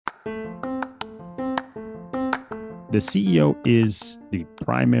The CEO is the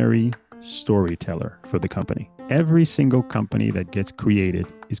primary storyteller for the company. Every single company that gets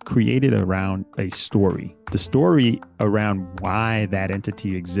created is created around a story. The story around why that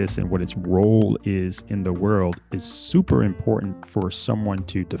entity exists and what its role is in the world is super important for someone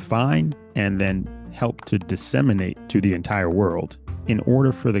to define and then help to disseminate to the entire world in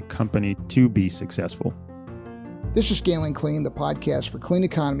order for the company to be successful. This is Scaling Clean, the podcast for clean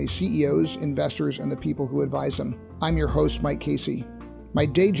economy CEOs, investors, and the people who advise them. I'm your host, Mike Casey. My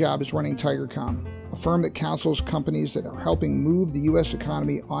day job is running TigerCom, a firm that counsels companies that are helping move the U.S.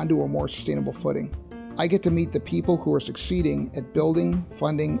 economy onto a more sustainable footing. I get to meet the people who are succeeding at building,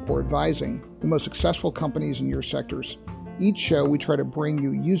 funding, or advising the most successful companies in your sectors. Each show, we try to bring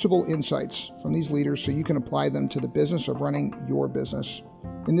you usable insights from these leaders so you can apply them to the business of running your business.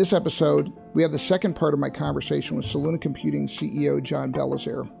 In this episode, we have the second part of my conversation with Soluna Computing CEO John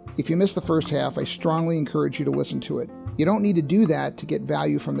Belizaire. If you missed the first half, I strongly encourage you to listen to it. You don't need to do that to get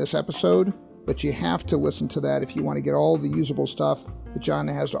value from this episode, but you have to listen to that if you want to get all the usable stuff that John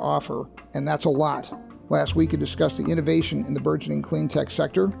has to offer, and that's a lot. Last week, we discussed the innovation in the burgeoning clean tech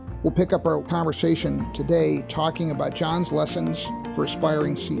sector. We'll pick up our conversation today talking about John's lessons for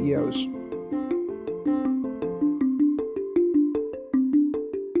aspiring CEOs.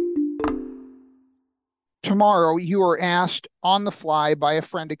 Tomorrow, you are asked on the fly by a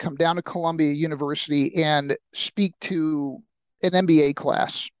friend to come down to Columbia University and speak to an MBA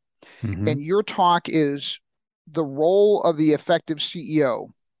class. Mm-hmm. And your talk is the role of the effective CEO,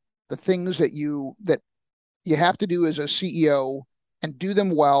 the things that you have to do as a CEO and do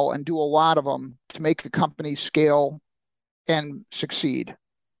them well and do a lot of them to make a company scale and succeed.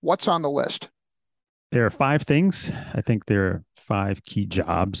 What's on the list? There are 5 things. I think there are 5 key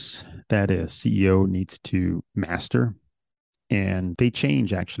jobs that a CEO needs to master. And they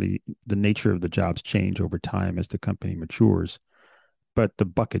change, actually. The nature of the jobs change over time as the company matures. But the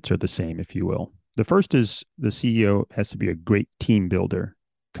buckets are the same, if you will. The first is the CEO has to be a great team builder.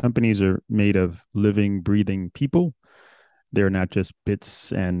 Companies are made of living, breathing people. They're not just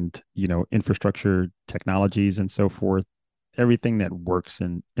bits and, infrastructure, technologies, and so forth. Everything that works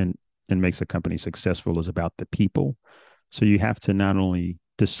and makes a company successful is about the people. So you have to not only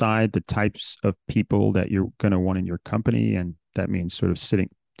decide the types of people that you're going to want in your company, and that means sort of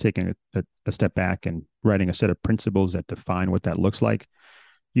taking a step back and writing a set of principles that define what that looks like.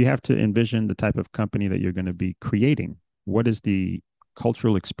 You have to envision the type of company that you're going to be creating. What is the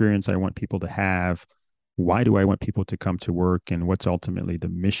cultural experience I want people to have? Why do I want people to come to work? And what's ultimately the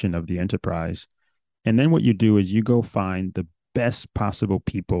mission of the enterprise? And then what you do is you go find the best possible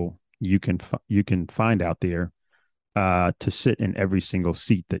people you can find out there to sit in every single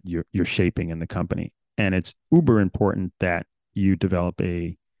seat that you're shaping in the company. And it's uber important that you develop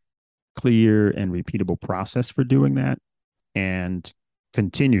a clear and repeatable process for doing that and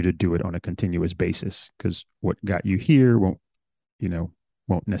continue to do it on a continuous basis, because what got you here won't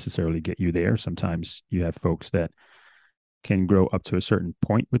necessarily get you there. Sometimes you have folks that can grow up to a certain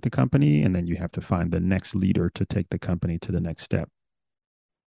point with the company, and then you have to find the next leader to take the company to the next step.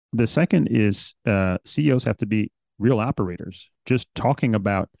 The second is CEOs have to be real operators. Just talking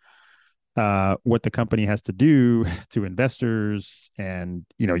about what the company has to do to investors, and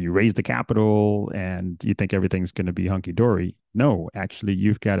you raise the capital and you think everything's going to be hunky-dory. No, actually,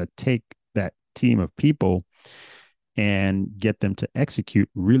 you've got to take that team of people and get them to execute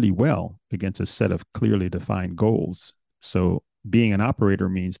really well against a set of clearly defined goals. So being an operator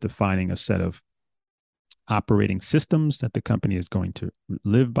means defining a set of operating systems that the company is going to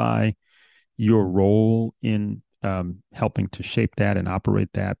live by, your role in helping to shape that and operate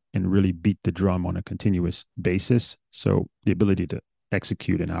that and really beat the drum on a continuous basis. So the ability to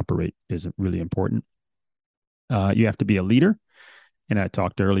execute and operate is really important. You have to be a leader. And I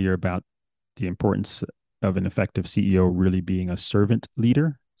talked earlier about the importance of an effective CEO really being a servant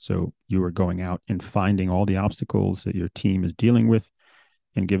leader. So you are going out and finding all the obstacles that your team is dealing with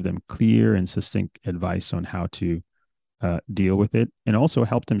and give them clear and succinct advice on how to deal with it, and also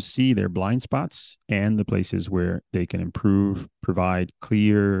help them see their blind spots and the places where they can improve, provide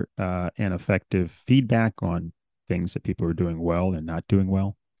clear and effective feedback on things that people are doing well and not doing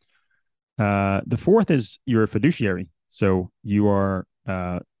well. The fourth is you're a fiduciary. So you are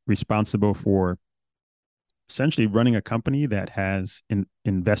responsible for essentially running a company that has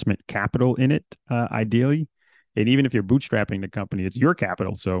investment capital in it, ideally. And even if you're bootstrapping the company, it's your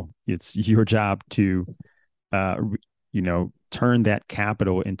capital. So it's your job to, turn that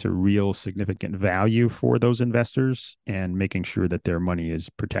capital into real significant value for those investors, and making sure that their money is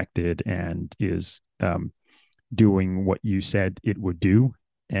protected and is doing what you said it would do.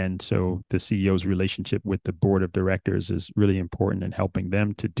 And so the CEO's relationship with the board of directors is really important in helping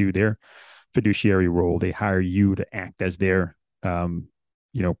them to do their fiduciary role. They hire you to act as their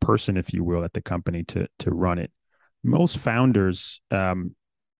person, if you will, at the company to run it. Most founders don't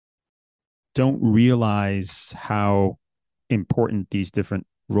realize how important these different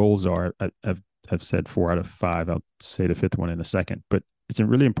roles are. I've said 4 out of 5. I'll say the fifth one in a second, but it's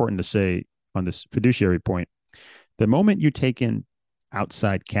really important to say on this fiduciary point, the moment you take in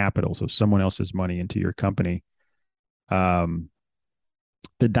outside capital, so someone else's money into your company, the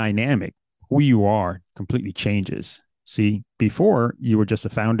dynamic, who you are, completely changes. See, before you were just a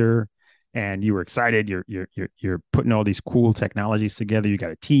founder and you were excited, you're putting all these cool technologies together. You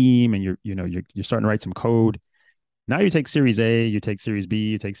got a team, and you're starting to write some code. Now you take Series A, you take Series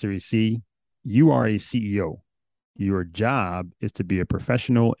B, you take Series C. You are a CEO. Your job is to be a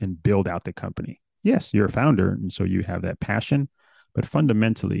professional and build out the company. Yes, you're a founder, and so you have that passion, but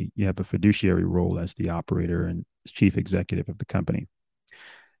fundamentally, you have a fiduciary role as the operator and chief executive of the company.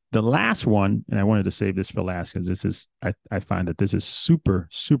 The last one, and I wanted to save this for last because I find that this is super,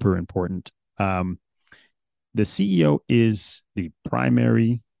 super important. The CEO is the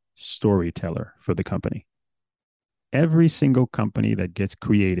primary storyteller for the company. Every single company that gets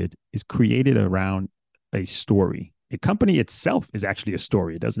created is created around a story. A company itself is actually a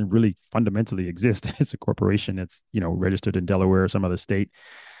story. It doesn't really fundamentally exist as a corporation. It's, registered in Delaware or some other state.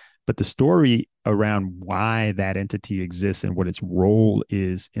 But the story around why that entity exists and what its role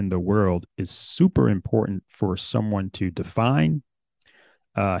is in the world is super important for someone to define,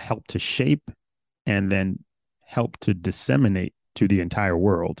 help to shape, and then help to disseminate to the entire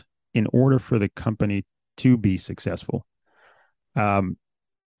world in order for the company to be successful.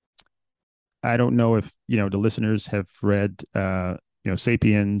 I don't know if the listeners have read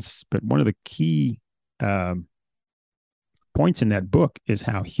 *Sapiens*, but one of the key points in that book is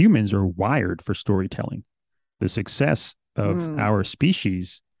how humans are wired for storytelling. The success of our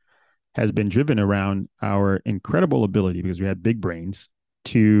species has been driven around our incredible ability, because we have big brains,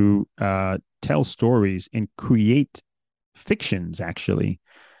 to tell stories and create fictions, actually,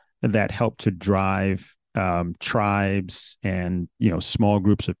 that help to drive tribes and small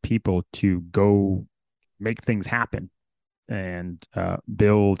groups of people to go make things happen and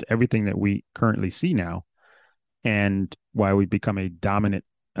build everything that we currently see now. And why we become a dominant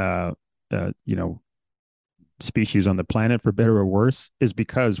species on the planet, for better or worse, is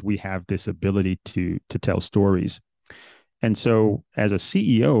because we have this ability to tell stories. And so as a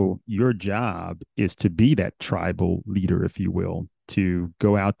CEO, your job is to be that tribal leader, if you will, to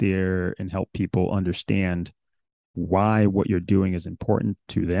go out there and help people understand why what you're doing is important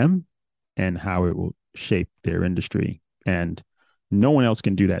to them and how it will shape their industry. And no one else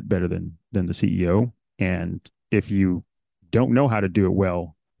can do that better than the CEO. And if you don't know how to do it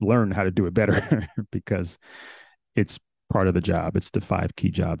well, learn how to do it better because it's part of the job. It's the 5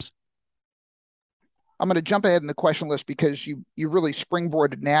 key jobs. I'm going to jump ahead in the question list because you really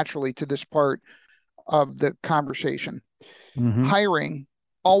springboarded naturally to this part of the conversation. Mm-hmm. Hiring,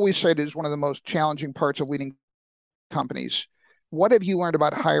 always cited as one of the most challenging parts of leading companies. What have you learned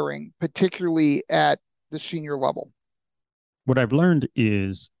about hiring, particularly at the senior level? What I've learned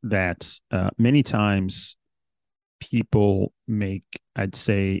is that many times people make, I'd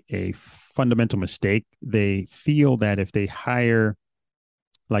say, a fundamental mistake. They feel that if they hire,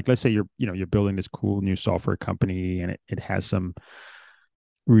 like, let's say you're building this cool new software company and it has some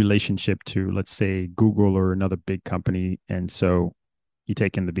relationship to, let's say, Google or another big company. And so you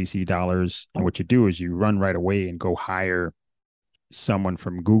take in the VC dollars, and what you do is you run right away and go hire someone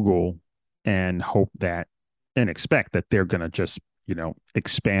from Google and hope that, and expect that they're going to just,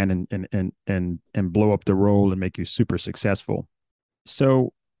 expand and blow up the role and make you super successful.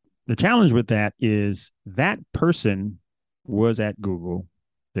 So the challenge with that is that person was at Google.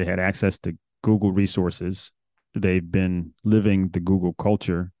 They had access to Google resources. They've been living the Google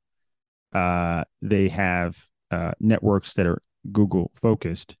culture. They have networks that are Google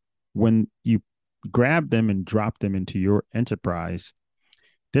focused. When you grab them and drop them into your enterprise,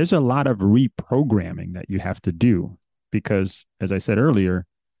 there's a lot of reprogramming that you have to do because, as I said earlier,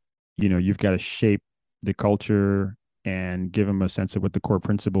 you've got to shape the culture and give them a sense of what the core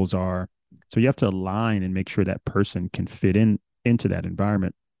principles are. So you have to align and make sure that person can fit into that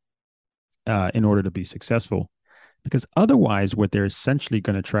environment in order to be successful. Because otherwise, what they're essentially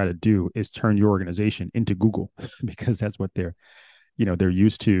going to try to do is turn your organization into Google, because that's what they're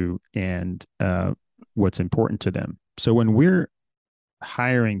used to and what's important to them. So when we're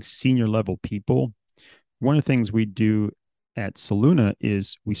hiring senior level people, one of the things we do at Soluna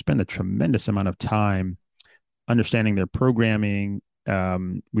is we spend a tremendous amount of time understanding their programming,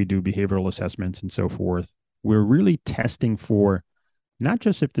 We do behavioral assessments and so forth. We're really testing for not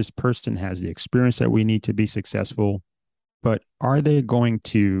just if this person has the experience that we need to be successful, but are they going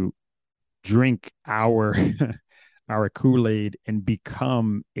to drink our our Kool-Aid and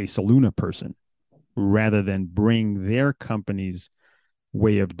become a Soluna person rather than bring their company's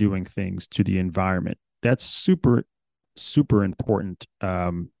way of doing things to the environment. That's super important,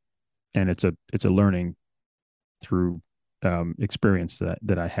 and it's a learning through experience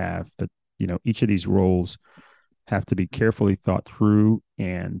that I have. That each of these roles have to be carefully thought through,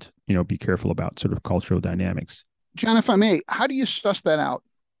 and be careful about sort of cultural dynamics. John, if I may, how do you suss that out?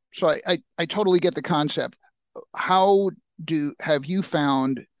 So I totally get the concept. How have you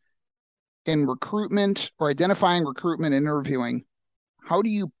found in recruitment or identifying recruitment and interviewing, how do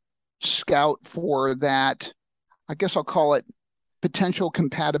you scout for that? I guess I'll call it potential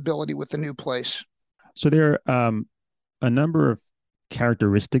compatibility with the new place. So there are a number of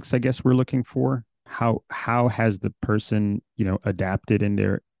characteristics, I guess, we're looking for. How has the person adapted in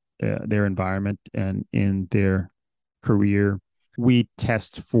their environment and in their career? We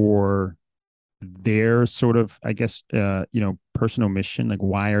test for their sort of, I guess, personal mission. Like,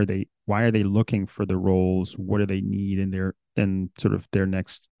 why are they looking for the roles? What do they need in sort of their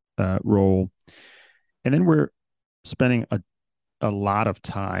next role? And then we're spending a lot of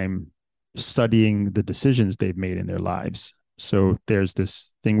time studying the decisions they've made in their lives. So there's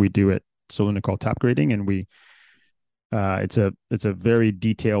this thing we do at Soluna called top grading, and it's a very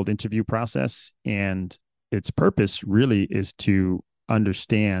detailed interview process, and its purpose really is to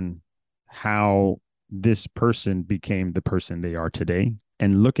understand how this person became the person they are today,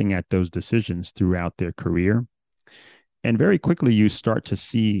 and looking at those decisions throughout their career. And very quickly, you start to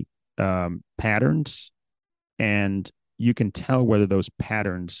see patterns, and you can tell whether those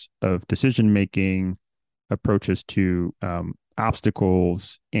patterns of decision making, approaches to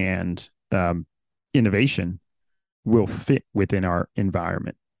obstacles, and innovation will fit within our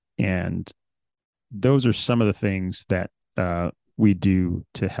environment. And those are some of the things that we do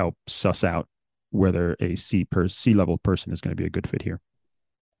to help suss out whether a C-level person is going to be a good fit here.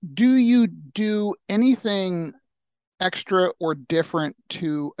 Do you do anything extra or different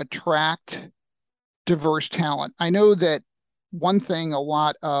to attract diverse talent? I know that one thing a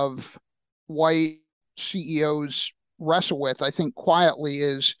lot of white CEOs wrestle with, I think quietly,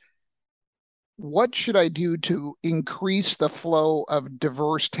 is what should I do to increase the flow of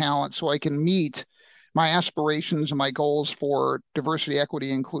diverse talent so I can meet my aspirations and my goals for diversity,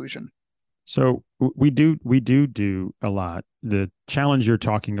 equity, inclusion? So we do a lot. The challenge you're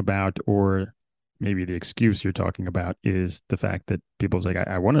talking about, or maybe the excuse you're talking about, is the fact that people's like,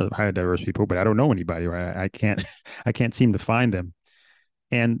 I want to hire diverse people, but I don't know anybody, or I can't I can't seem to find them.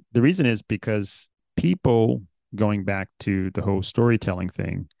 And the reason is because people, going back to the whole storytelling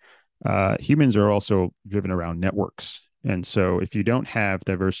thing, humans are also driven around networks. And so if you don't have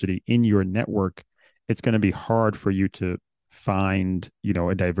diversity in your network, it's going to be hard for you to find,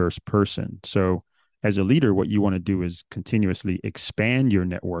 a diverse person. So as a leader, what you want to do is continuously expand your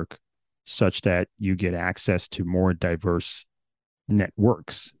network such that you get access to more diverse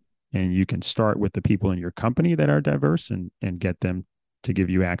networks. And you can start with the people in your company that are diverse, and get them to give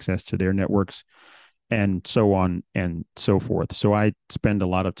you access to their networks, and so on and so forth. So I spend a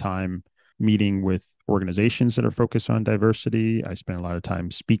lot of time meeting with organizations that are focused on diversity. I spend a lot of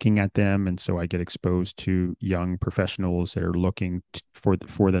time speaking at them, and so I get exposed to young professionals that are looking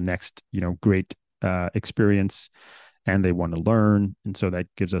for the next great experience, and they want to learn, and so that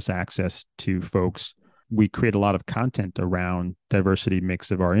gives us access to folks. We create a lot of content around diversity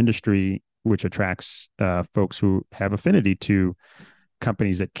mix of our industry, which attracts folks who have affinity to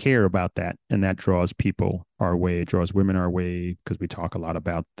companies that care about that, and that draws people our way. It draws women our way, because we talk a lot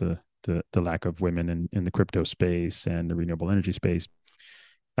about the lack of women in the crypto space and the renewable energy space.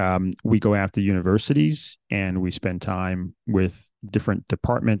 We go after universities, and we spend time with different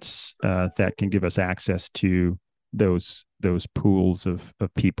departments that can give us access to those pools of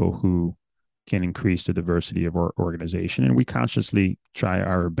people who can increase the diversity of our organization. And we consciously try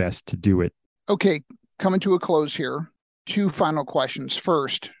our best to do it. Okay, coming to a close here. Two final questions.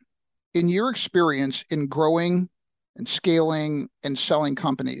 First, in your experience in growing and scaling and selling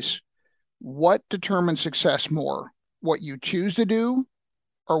companies, what determines success more? What you choose to do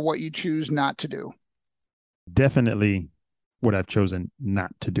or what you choose not to do? Definitely what I've chosen not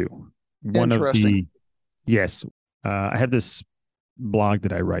to do. Interesting. Yes, I have this blog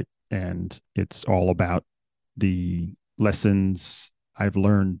that I write, and it's all about the lessons I've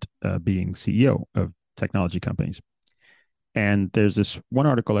learned being CEO of technology companies. And there's this one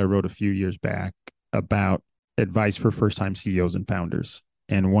article I wrote a few years back about advice for first-time CEOs and founders.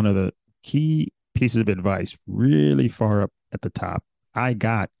 And one of the key pieces of advice, really far up at the top, I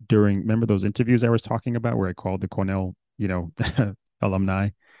got during, remember those interviews I was talking about where I called the Cornell, alumni?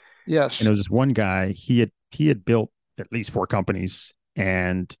 And Yes. there was this one guy, he had built at least four companies,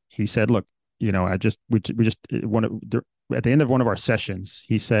 and he said, "Look, I just we just one of at the end of one of our sessions,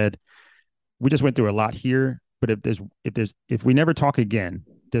 he said, we just went through a lot here, but if we never talk again,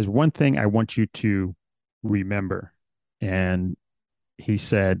 there's one thing I want you to remember." And he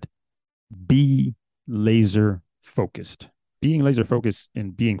said, "Be laser focused." Being laser focused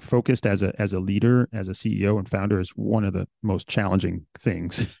and being focused as a leader, as a CEO and founder, is one of the most challenging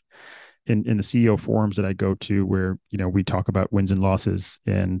things in the CEO forums that I go to, where we talk about wins and losses,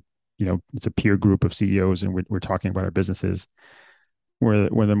 and it's a peer group of CEOs, and we're talking about our businesses. Where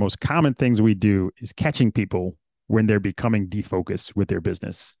one of the most common things we do is catching people when they're becoming defocused with their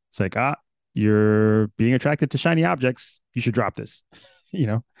business. It's like, you're being attracted to shiny objects. You should drop this.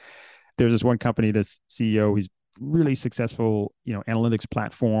 There's this one company, this CEO, he's really successful, analytics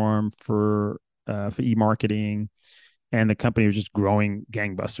platform for e-marketing, and the company was just growing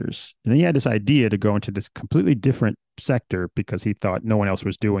gangbusters. And then he had this idea to go into this completely different sector because he thought no one else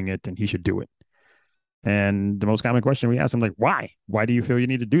was doing it and he should do it. And the most common question we ask him, like, why? Why do you feel you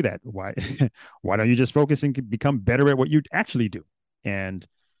need to do that? Why? Why don't you just focus and become better at what you actually do? And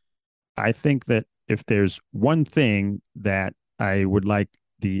I think that if there's one thing that I would like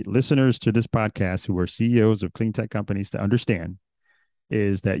the listeners to this podcast who are CEOs of clean tech companies to understand,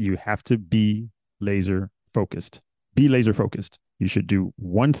 is that you have to be laser focused. Be laser focused. You should do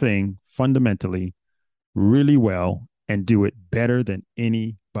one thing fundamentally really well and do it better than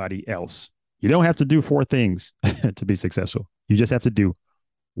anybody else. You don't have to do four things to be successful. You just have to do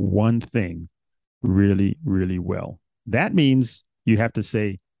one thing really, really well. That means you have to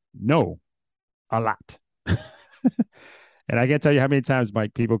say no a lot. And I can't tell you how many times my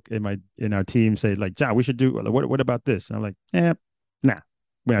people in our team say, like, John, we should do what about this? And I'm like, nah,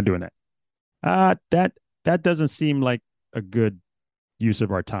 we're not doing that. That doesn't seem like a good use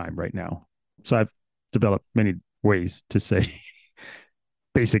of our time right now. So I've developed many ways to say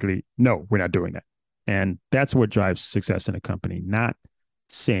basically, no, we're not doing that. And that's what drives success in a company, not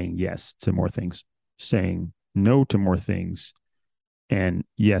saying yes to more things, saying no to more things, and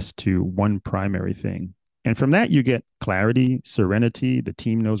yes to one primary thing. And from that, you get clarity, serenity. The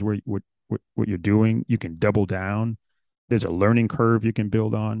team knows what you're doing. You can double down. There's a learning curve you can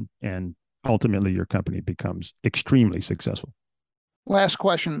build on, and ultimately your company becomes extremely successful. Last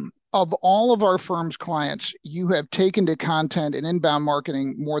question. Of all of our firm's clients, you have taken to content and inbound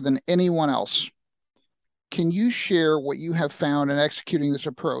marketing more than anyone else. Can you share what you have found in executing this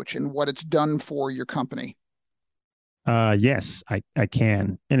approach and what it's done for your company? Yes, I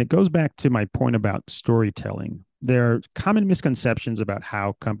can. And it goes back to my point about storytelling. There are common misconceptions about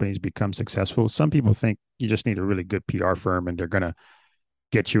how companies become successful. Some people think you just need a really good PR firm and they're going to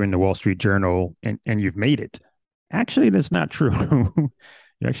get you in the Wall Street Journal and you've made it. Actually, that's not true.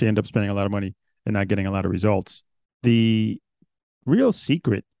 You actually end up spending a lot of money and not getting a lot of results. The real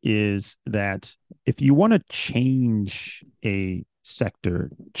secret is that if you want to change a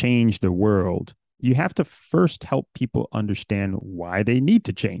sector, change the world, you have to first help people understand why they need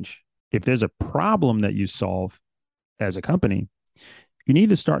to change. If there's a problem that you solve as a company, you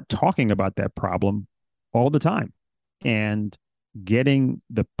need to start talking about that problem all the time and getting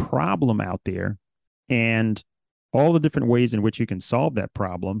the problem out there and all the different ways in which you can solve that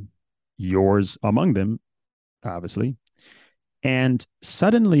problem, yours among them, obviously. And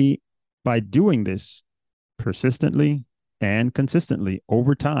suddenly, by doing this persistently and consistently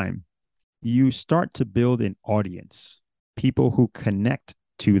over time, you start to build an audience, people who connect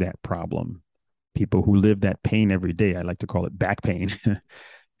to that problem, people who live that pain every day. I like to call it back pain.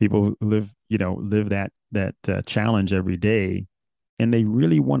 People who live that challenge every day, and they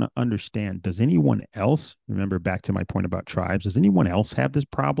really want to understand, does anyone else, remember back to my point about tribes, does anyone else have this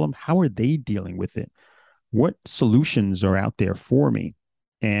problem? How are they dealing with it? What solutions are out there for me?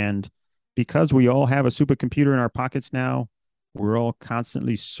 And because we all have a supercomputer in our pockets now, we're all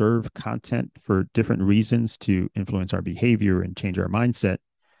constantly served content for different reasons to influence our behavior and change our mindset.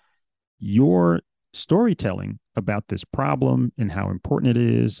 Your storytelling about this problem and how important it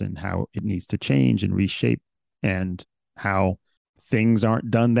is and how it needs to change and reshape, and how things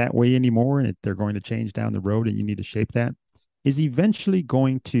aren't done that way anymore and they're going to change down the road and you need to shape that, is eventually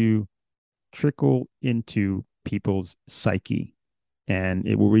going to trickle into people's psyche. And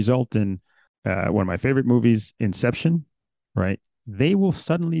it will result in one of my favorite movies, Inception, right? They will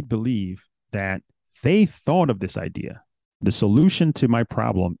suddenly believe that they thought of this idea. The solution to my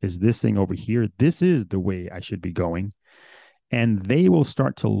problem is this thing over here. This is the way I should be going. And they will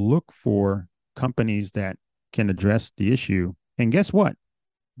start to look for companies that can address the issue. And guess what?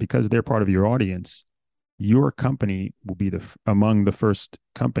 Because they're part of your audience, your company will be among the first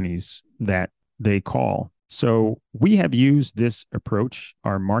companies that they call. So we have used this approach.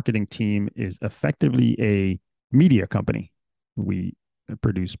 Our marketing team is effectively a media company. We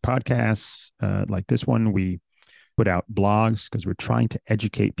produce podcasts like this one. We put out blogs because we're trying to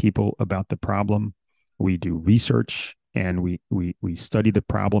educate people about the problem. We do research and we study the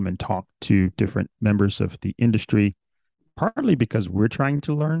problem and talk to different members of the industry, partly because we're trying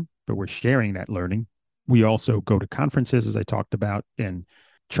to learn, but we're sharing that learning. We also go to conferences, as I talked about, and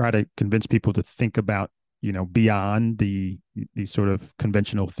try to convince people to think about, beyond the sort of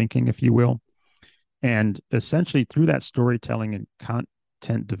conventional thinking, if you will. And essentially through that storytelling and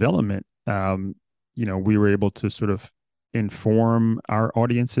content development, we were able to sort of inform our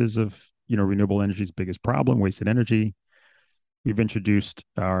audiences of, renewable energy's biggest problem, wasted energy. We've introduced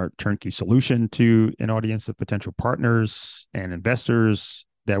our turnkey solution to an audience of potential partners and investors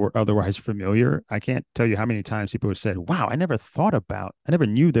that were otherwise familiar. I can't tell you how many times people have said, wow, I never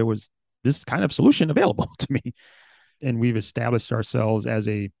knew there was this kind of solution available to me. And we've established ourselves as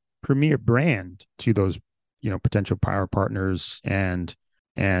a premier brand to those, potential power partners. And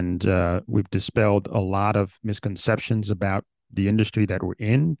we've dispelled a lot of misconceptions about the industry that we're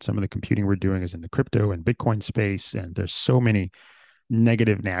in. Some of the computing we're doing is in the crypto and Bitcoin space, and there's so many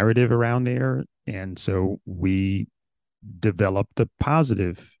negative narrative around there. And so we develop the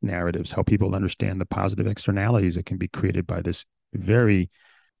positive narratives, help people understand the positive externalities that can be created by this very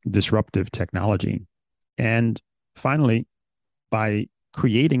disruptive technology. And finally, by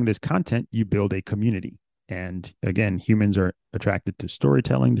creating this content, you build a community. And again, humans are attracted to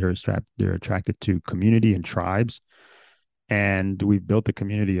storytelling. They're attracted to community and tribes. And we've built a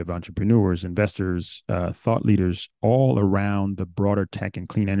community of entrepreneurs, investors, thought leaders all around the broader tech and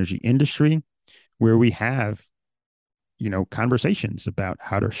clean energy industry, where we have, conversations about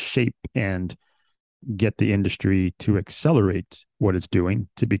how to shape and get the industry to accelerate what it's doing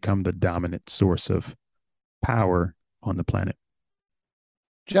to become the dominant source of power on the planet.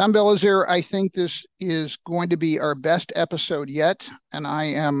 John Belizaire, I think this is going to be our best episode yet, and I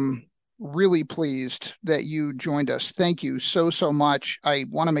am really pleased that you joined us. Thank you so much. I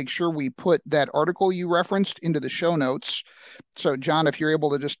want to make sure we put that article you referenced into the show notes. So, John, if you're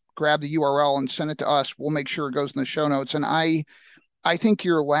able to just grab the URL and send it to us, we'll make sure it goes in the show notes. And I think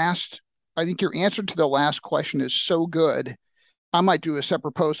your answer to the last question is so good. I might do a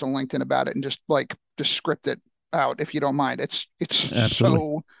separate post on LinkedIn about it and just script it out, if you don't mind. It's Absolutely.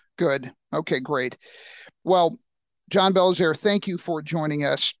 So good. Okay, great. Well, John Belizaire, thank you for joining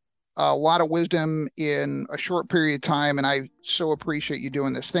us. A lot of wisdom in a short period of time, and I so appreciate you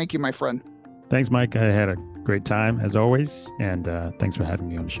doing this. Thank you, my friend. Thanks, Mike. I had a great time, as always, and thanks for having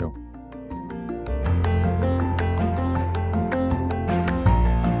me on the show.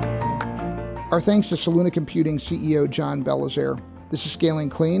 Our thanks to Soluna Computing CEO John Belizaire. This is Scaling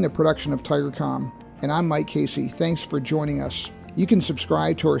Clean, a production of TigerCom, and I'm Mike Casey. Thanks for joining us. You can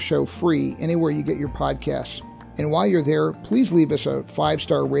subscribe to our show free anywhere you get your podcasts. And while you're there, please leave us a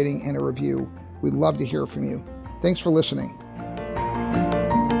 5-star rating and a review. We'd love to hear from you. Thanks for listening.